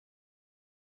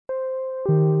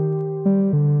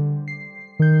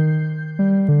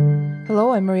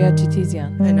Hello, I'm Maria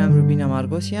Titizian. And I'm Rubina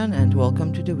Margosian, and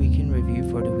welcome to the Week in Review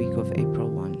for the week of April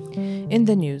 1. In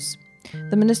the news,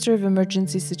 the Minister of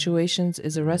Emergency Situations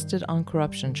is arrested on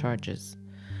corruption charges.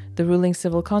 The ruling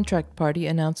Civil Contract Party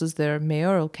announces their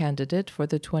mayoral candidate for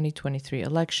the 2023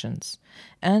 elections.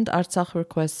 And Artsakh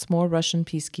requests more Russian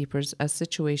peacekeepers as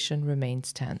situation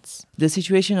remains tense. The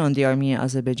situation on the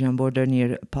Armenia-Azerbaijan border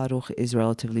near Parukh is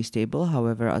relatively stable.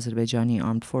 However, Azerbaijani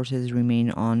armed forces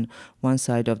remain on one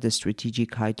side of the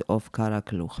strategic height of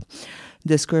Karakulukh.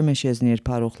 The skirmishes near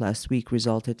Parukh last week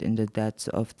resulted in the deaths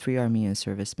of 3 Armenian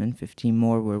servicemen. 15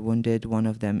 more were wounded. One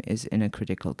of them is in a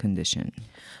critical condition.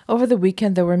 Over the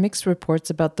weekend, there were mixed reports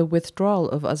about the withdrawal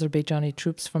of Azerbaijani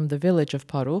troops from the village of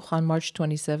Parukh. On March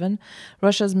 27,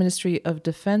 Russia's Ministry of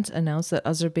Defense announced that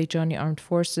Azerbaijani armed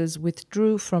forces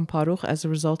withdrew from Parukh as a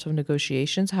result of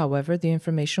negotiations. However, the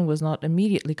information was not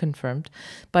immediately confirmed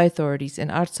by authorities in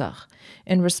Artsakh.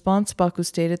 In response, Baku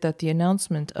stated that the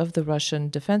announcement of the Russian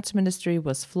Defense Ministry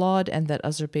was flawed and that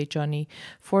Azerbaijani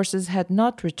forces had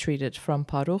not retreated from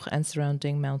Parukh and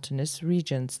surrounding mountainous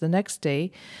regions. The next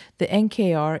day, the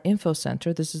NKR Info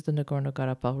Center, this is the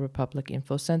Nagorno-Karabakh Republic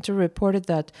Info Center, reported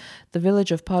that the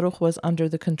village of Parukh was under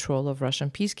the control of Russian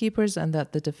peacekeepers and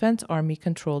that the Defense Army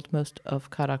controlled most of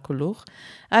Karakulukh,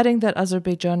 adding that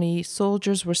Azerbaijani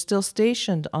soldiers were still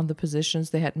stationed on the positions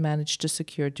they had managed to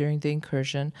secure during the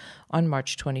incursion on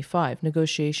March 25.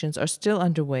 Negotiations are still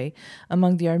underway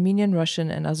among the Armenian,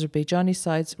 Russian, and Azerbaijani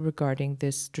sides regarding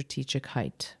this strategic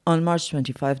height. On March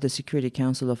 25, the Security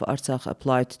Council of Artsakh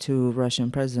applied to Russian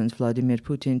President Vladimir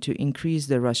Putin to increase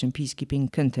the Russian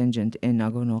peacekeeping contingent in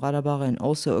Nagorno-Karabakh and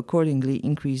also accordingly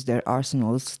increase their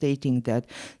arsenals, stating that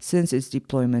since its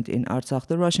deployment in Artsakh,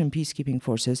 the Russian peacekeeping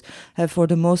forces have for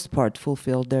the most part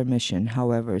fulfilled their mission.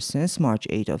 However, since March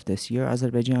 8 of this year,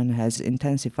 Azerbaijan has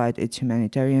intensified its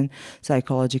humanitarian,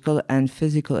 psychological, and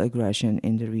physical aggression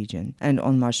in the region. And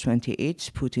on March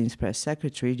 28, Putin's press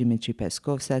secretary Dmitry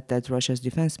Peskov said that Russia's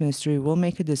defense ministry will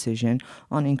make a decision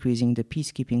on increasing the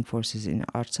peacekeeping forces in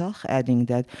Artsakh, adding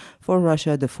that for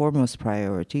Russia, the foremost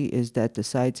priority is that the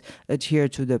sides adhere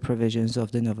to the provisions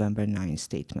of the November 9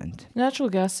 statement. Natural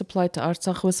gas supply to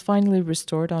Artsakh was finally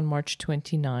restored on March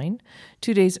 29.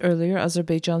 2 days earlier,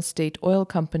 Azerbaijan's state oil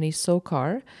company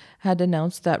SOCAR had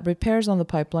announced that repairs on the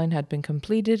pipeline had been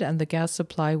completed and the gas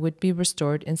supply would be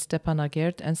restored in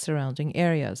Stepanakert and surrounding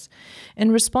areas.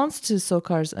 In response to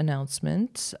SOCAR's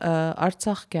announcement,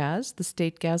 Artsakh Gas, the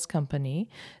state gas company,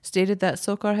 stated that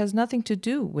SOCAR has nothing to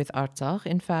do with Artsakh.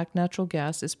 In fact, natural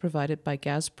gas is provided by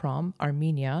Gazprom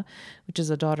Armenia, which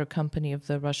is a daughter company of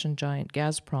the Russian giant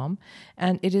Gazprom,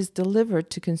 and it is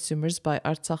delivered to consumers by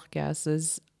Artsakh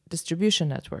Gas's distribution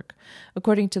network.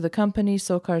 According to the company,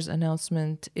 SOCAR's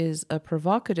announcement is a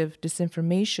provocative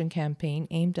disinformation campaign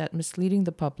aimed at misleading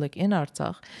the public in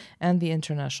Artsakh and the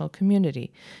international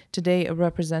community. Today, a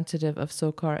representative of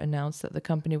SOCAR announced that the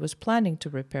company was planning to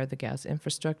repair the gas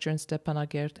infrastructure in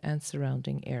Stepanakert and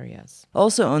surrounding areas.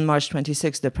 Also on March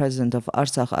 26, the president of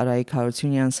Artsakh, Araik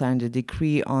Harutyunyan, signed a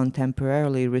decree on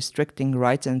temporarily restricting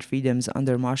rights and freedoms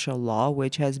under martial law,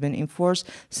 which has been enforced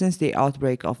since the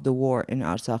outbreak of the war in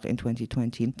Artsakh in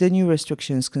 2020. The new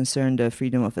restrictions concern the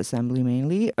freedom of assembly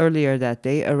mainly. Earlier that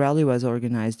day, a rally was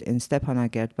organized in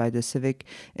Stepanakert by the civic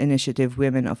initiative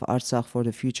Women of Artsakh for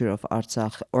the Future of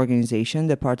Artsakh organization.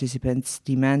 The participants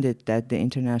demanded that the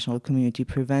international community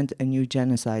prevent a new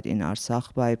genocide in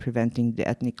Artsakh by preventing the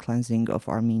ethnic cleansing of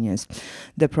Armenians.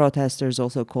 The protesters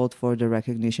also called for the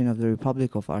recognition of the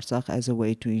Republic of Artsakh as a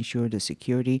way to ensure the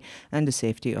security and the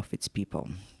safety of its people.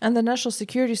 And the National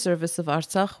Security Service of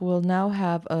Artsakh will now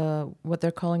have what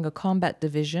they're calling a combat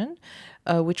division,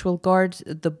 which will guard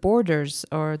the borders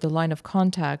or the line of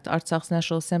contact. Artsakh's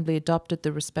National Assembly adopted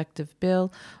the respective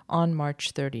bill on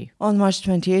March 30. On March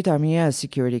 28, Armenia's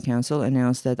Security Council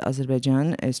announced that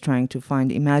Azerbaijan is trying to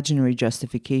find imaginary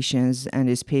justifications and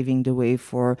is paving the way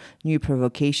for new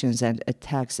provocations and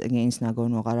attacks against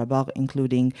Nagorno-Karabakh,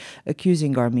 including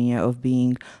accusing Armenia of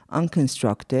being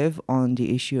unconstructive on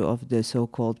the issue of the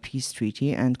so-called peace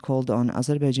treaty and called on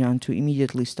Azerbaijan to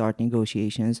immediately start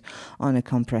negotiations on a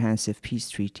comprehensive peace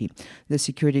treaty. The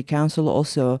Security Council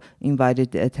also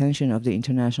invited the attention of the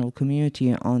international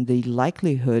community on the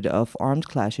likelihood of armed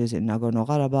clashes in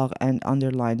Nagorno-Karabakh and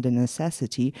underlined the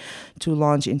necessity to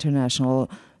launch international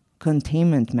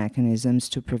containment mechanisms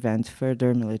to prevent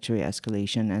further military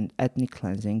escalation and ethnic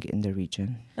cleansing in the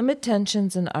region. Amid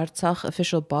tensions in Artsakh,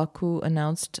 official Baku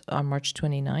announced on March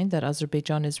 29 that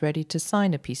Azerbaijan is ready to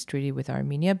sign a peace treaty with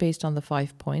Armenia based on the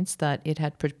 5 points that it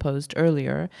had proposed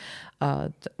earlier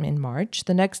in March.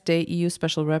 The next day, EU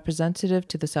Special Representative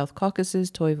to the South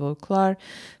Caucasus, Toivo Klar,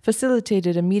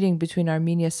 facilitated a meeting between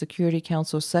Armenia's Security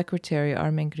Council Secretary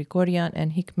Armen Grigoryan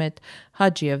and Hikmet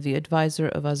Hajiev, the advisor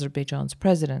of Azerbaijan's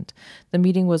president. The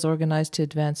meeting was organized to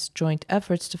advance joint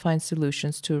efforts to find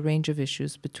solutions to a range of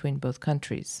issues between both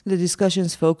countries. The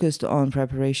discussions focused on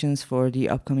preparations for the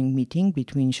upcoming meeting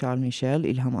between Charles Michel,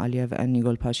 Ilham Aliyev, and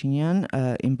Nikol Pashinyan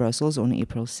in Brussels on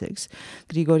April 6.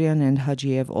 Grigoryan and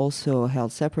Hajiev also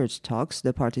held separate talks.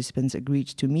 The participants agreed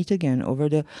to meet again over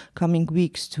the coming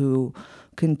weeks to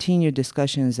continue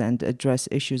discussions and address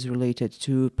issues related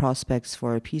to prospects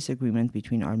for a peace agreement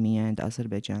between Armenia and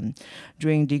Azerbaijan.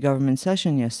 During the government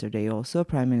session yesterday also,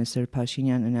 Prime Minister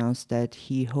Pashinyan announced that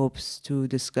he hopes to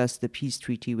discuss the peace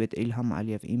treaty with Ilham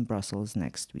Aliyev in Brussels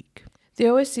next week. The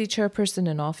OSCE chairperson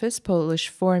in office, Polish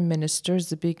Foreign Minister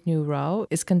Zbigniew Rau,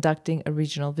 is conducting a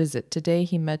regional visit. Today,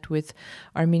 he met with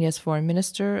Armenia's Foreign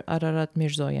Minister Ararat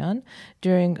Mirzoyan.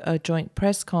 During a joint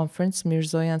press conference,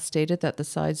 Mirzoyan stated that the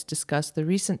sides discussed the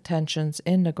recent tensions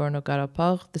in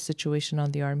Nagorno-Karabakh, the situation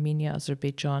on the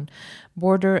Armenia-Azerbaijan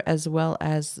border, as well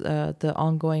as the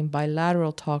ongoing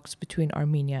bilateral talks between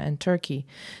Armenia and Turkey.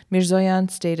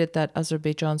 Mirzoyan stated that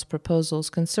Azerbaijan's proposals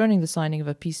concerning the signing of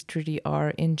a peace treaty are,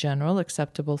 in general,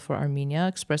 acceptable for Armenia,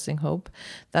 expressing hope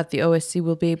that the OSCE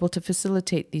will be able to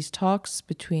facilitate these talks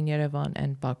between Yerevan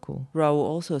and Baku. Rau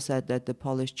also said that the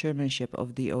Polish chairmanship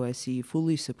of the OSCE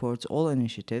fully supports all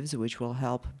initiatives which will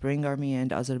help bring Armenia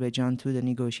and Azerbaijan to the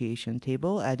negotiation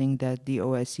table, adding that the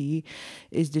OSCE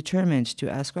is determined to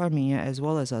ask Armenia as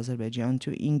well as Azerbaijan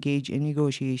to engage in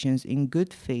negotiations in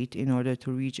good faith in order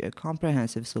to reach a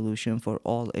comprehensive solution for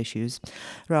all issues.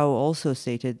 Rau also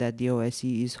stated that the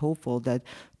OSCE is hopeful that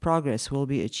progress will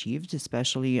be achieved,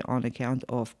 especially on account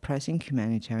of pressing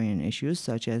humanitarian issues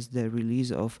such as the release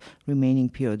of remaining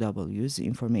POWs,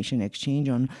 information exchange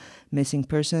on missing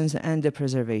persons, and the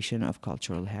preservation of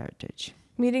cultural heritage.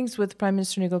 Meetings with Prime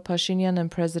Minister Nikol Pashinyan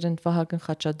and President Vahagan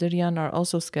Khachaturian are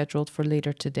also scheduled for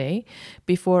later today.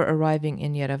 Before arriving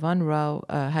in Yerevan, Rau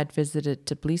had visited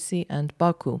Tbilisi and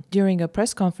Baku. During a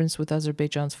press conference with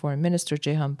Azerbaijan's Foreign Minister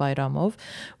Ceyhan Bayramov,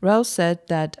 Rau said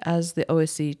that as the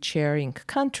OSCE chairing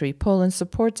country, Poland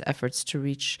supports efforts to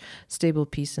reach stable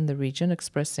peace in the region,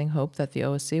 expressing hope that the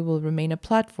OSCE will remain a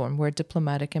platform where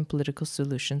diplomatic and political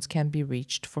solutions can be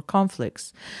reached for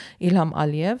conflicts. Ilham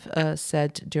Aliyev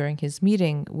said during his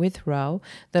meeting with Rau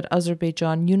that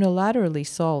Azerbaijan unilaterally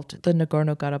solved the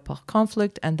Nagorno-Karabakh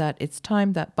conflict and that it's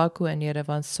time that Baku and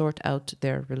Yerevan sort out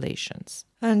their relations.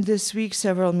 And this week,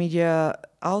 several media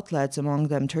outlets, among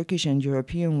them Turkish and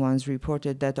European ones,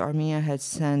 reported that Armenia had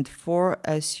sent 4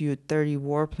 Su-30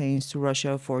 warplanes to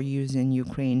Russia for use in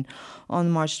Ukraine. On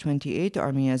March 28,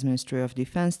 Armenia's Ministry of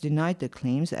Defense denied the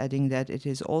claims, adding that it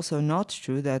is also not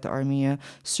true that Armenia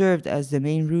served as the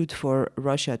main route for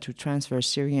Russia to transfer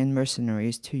Syrian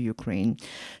mercenaries to Ukraine.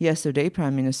 Yesterday,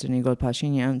 Prime Minister Nikol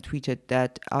Pashinyan tweeted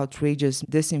that outrageous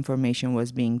disinformation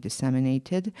was being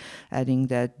disseminated, adding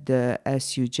that the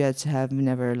Su jets have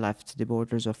never left the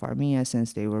borders of Armenia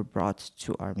since they were brought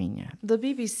to Armenia. The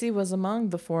BBC was among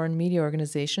the foreign media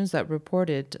organizations that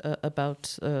reported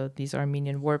about these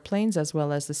Armenian warplanes as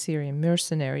well as the Syrian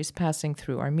mercenaries passing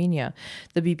through Armenia.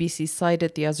 The BBC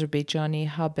cited the Azerbaijani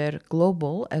Haber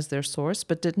Global as their source,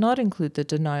 but did not include the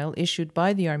denial issued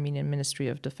by the Armenian Ministry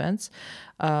of Defense.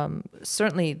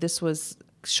 Certainly, this was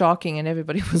shocking and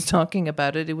everybody was talking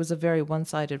about it. It was a very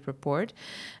one-sided report.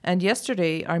 And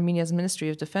yesterday, Armenia's Ministry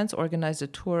of Defense organized a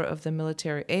tour of the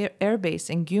military air base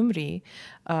in Gyumri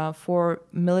for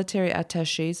military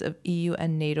attaches of EU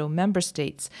and NATO member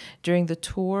states. During the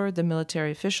tour, the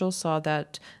military officials saw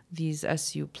that these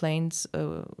Su planes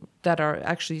that are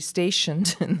actually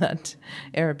stationed in that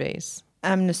air base.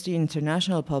 Amnesty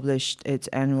International published its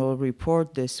annual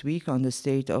report this week on the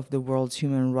state of the world's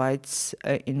human rights,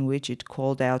 in which it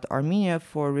called out Armenia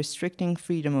for restricting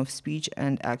freedom of speech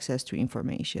and access to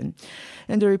information.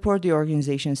 In the report, the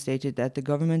organization stated that the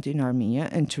government in Armenia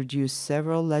introduced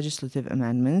several legislative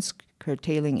amendments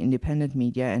curtailing independent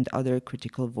media and other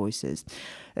critical voices.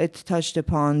 It touched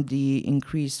upon the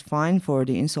increased fine for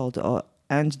the insult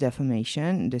and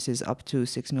defamation. This is up to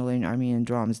 6 million Armenian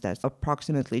drams. That's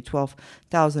approximately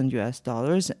 12,000 US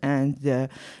dollars, and the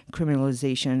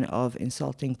criminalization of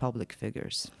insulting public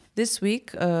figures. This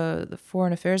week, the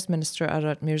Foreign Affairs Minister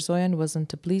Arat Mirzoyan was in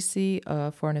Tbilisi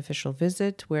for an official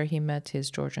visit where he met his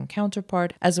Georgian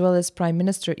counterpart, as well as Prime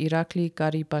Minister Irakli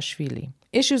Garibashvili.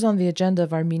 Issues on the agenda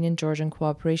of Armenian-Georgian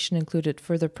cooperation included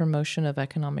further promotion of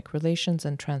economic relations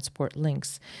and transport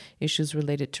links. Issues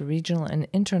related to regional and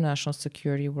international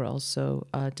security were also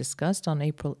discussed. On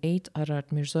April 8, Arat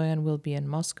Mirzoyan will be in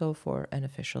Moscow for an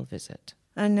official visit.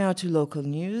 And now to local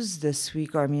news. This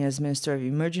week, Armenia's Minister of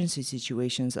Emergency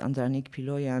Situations, Andranik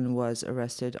Piloyan, was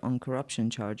arrested on corruption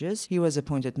charges. He was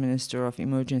appointed Minister of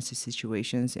Emergency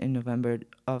Situations in November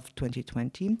of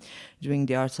 2020. During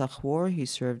the Artsakh War, he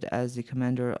served as the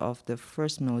commander of the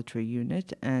 1st Military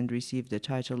Unit and received the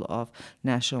title of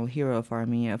National Hero of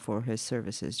Armenia for his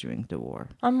services during the war.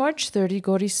 On March 30,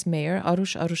 Goris Mayor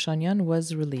Arush Arushanyan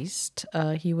was released.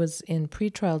 He was in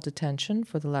pretrial detention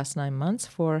for the last 9 months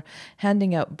for handing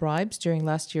out bribes during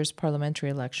last year's parliamentary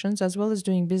elections, as well as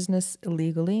doing business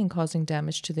illegally and causing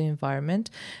damage to the environment.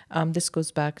 This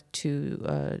goes back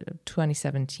to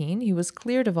 2017. He was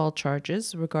cleared of all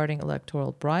charges regarding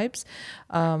electoral bribes,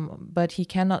 but he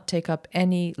cannot take up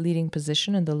any leading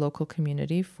position in the local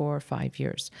community for 5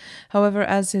 years. However,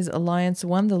 as his alliance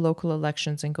won the local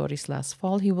elections in Goris last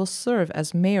fall, he will serve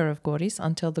as mayor of Goris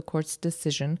until the court's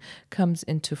decision comes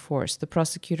into force. The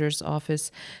prosecutor's office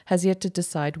has yet to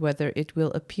decide whether it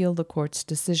will appeal the court's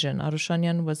decision.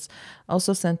 Arushanyan was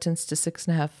also sentenced to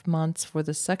 6.5 months for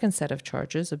the second set of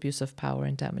charges, abuse of power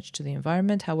and damage to the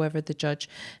environment. However, the judge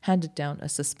handed down a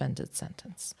suspended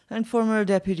sentence. And former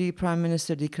Deputy Prime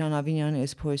Minister Dikran Avinyan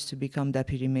is poised to become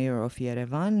Deputy Mayor of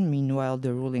Yerevan. Meanwhile,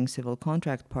 the ruling Civil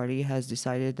Contract Party has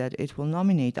decided that it will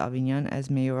nominate Avinyan as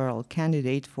mayoral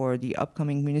candidate for the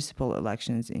upcoming municipal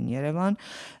elections in Yerevan.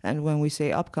 And when we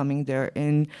say upcoming, they're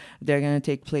going to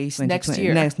take place next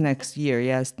year. Next year,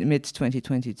 yes,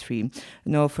 mid-2023.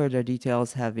 No further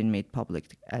details have been made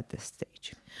public at this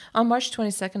stage. On March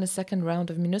 22nd, a second round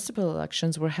of municipal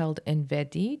elections were held in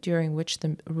Vedi, during which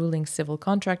the ruling Civil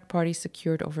Contract Party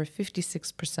secured over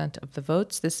 56% of the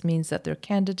votes. This means that their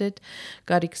candidate,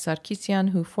 Garik Sarkisyan,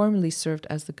 who formerly served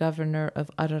as the governor of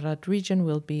Ararat region,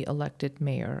 will be elected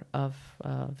mayor of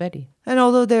Vedi. And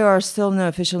although there are still no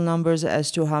official numbers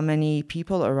as to how many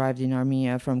people arrived in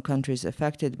Armenia from countries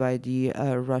affected by the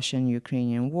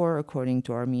Russian-Ukrainian war, according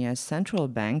to Armenia's central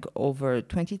bank, over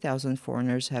 20,000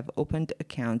 foreigners have opened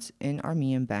accounts in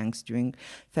Armenian banks during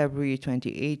February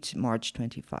 28, March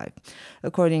 25.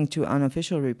 According to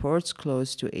unofficial reports,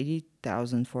 close to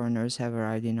 80,000 foreigners have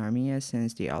arrived in Armenia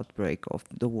since the outbreak of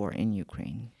the war in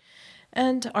Ukraine.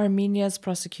 And Armenia's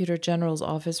Prosecutor General's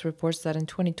office reports that in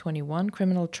 2021,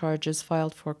 criminal charges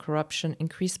filed for corruption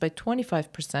increased by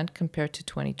 25% compared to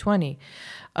 2020.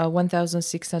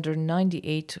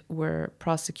 1,698 were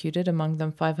prosecuted, among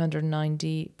them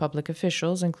 590 public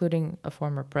officials, including a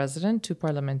former president, 2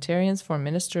 parliamentarians, 4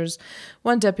 ministers,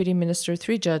 1 deputy minister,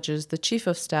 3 judges, the chief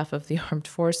of staff of the armed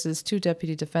forces, 2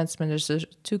 deputy defense ministers,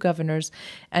 2 governors,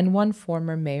 and 1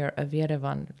 former mayor of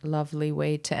Yerevan. Lovely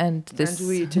way to end this.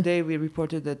 And today we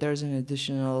reported that there's an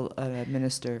additional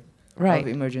minister of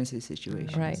emergency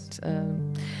situations. Right.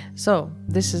 So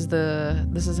this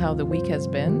is how the week has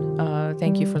been.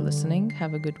 Thank you for listening.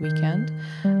 Have a good weekend,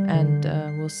 and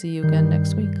we'll see you again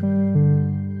next week.